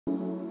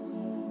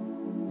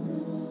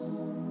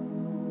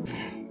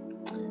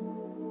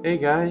Hey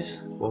guys,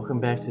 welcome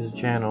back to the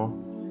channel.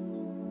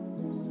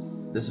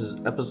 This is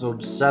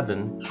episode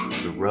 7,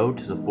 The Road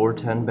to the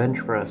 410 Bench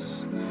Press.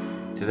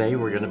 Today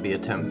we're going to be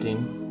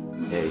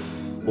attempting a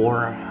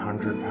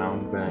 400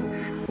 pound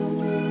bench.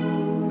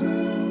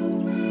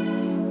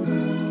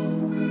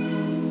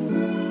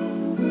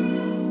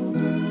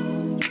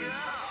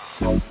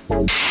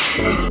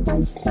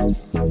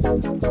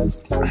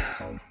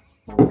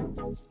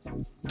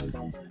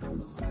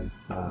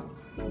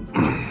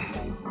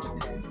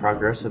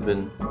 Progress have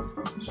been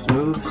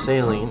smooth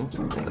sailing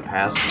in the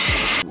past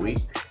week.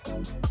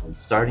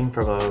 Starting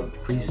from a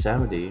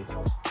 370,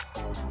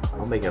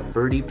 I'll make a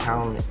 30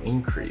 pound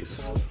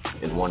increase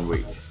in 1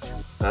 week.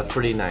 That's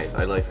pretty nice,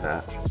 I like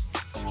that.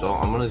 So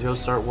I'm gonna go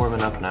start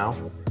warming up now.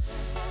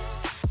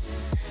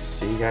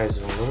 See you guys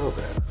in a little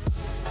bit.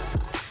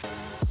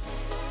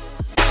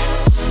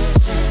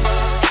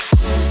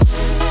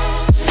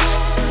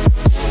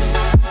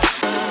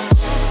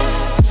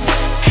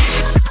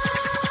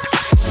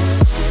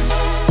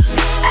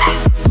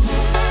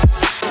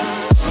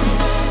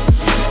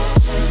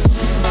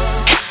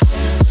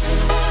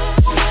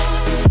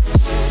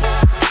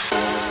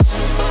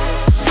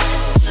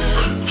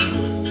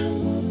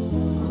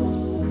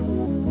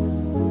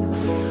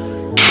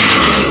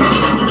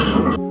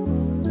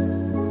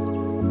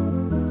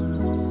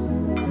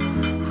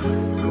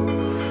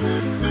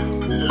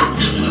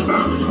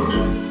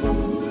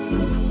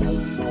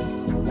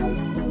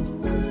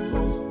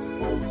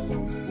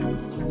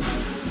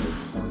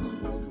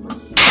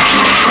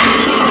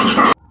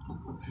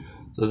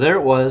 So there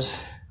it was,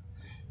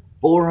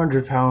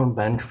 400 pound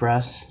bench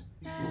press.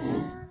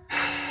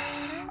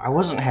 I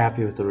wasn't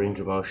happy with the range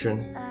of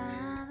motion.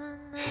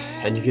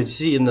 And you can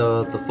see in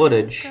the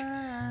footage,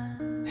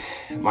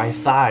 my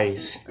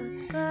thighs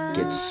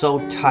get so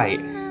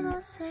tight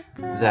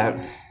that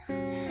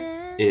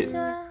it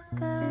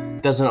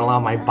doesn't allow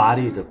my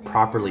body to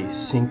properly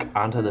sink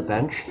onto the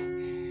bench.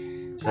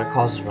 So that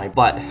causes my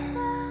butt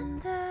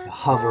to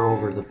hover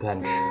over the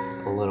bench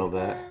a little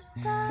bit.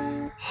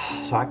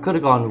 So I could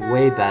have gone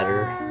way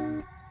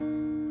better,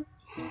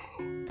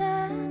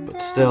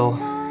 but still,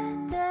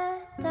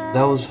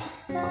 that was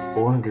a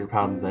 400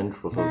 pound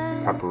bench with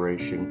a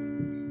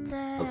preparation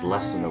of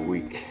less than a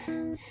week.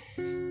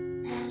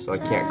 So I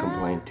can't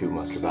complain too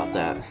much about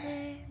that.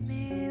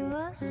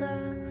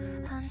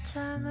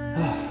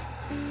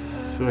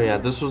 So yeah,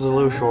 this was a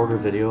little shorter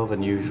video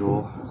than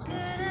usual.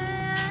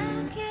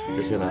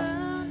 Just gonna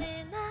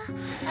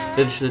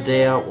finish the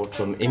day out with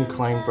some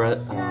incline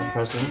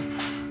pressing.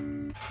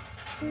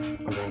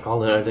 I'm gonna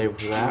call it a day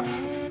for that.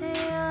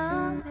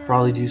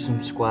 Probably do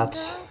some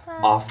squats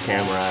off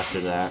camera after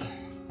that.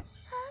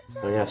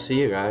 So yeah, see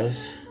you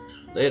guys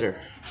later.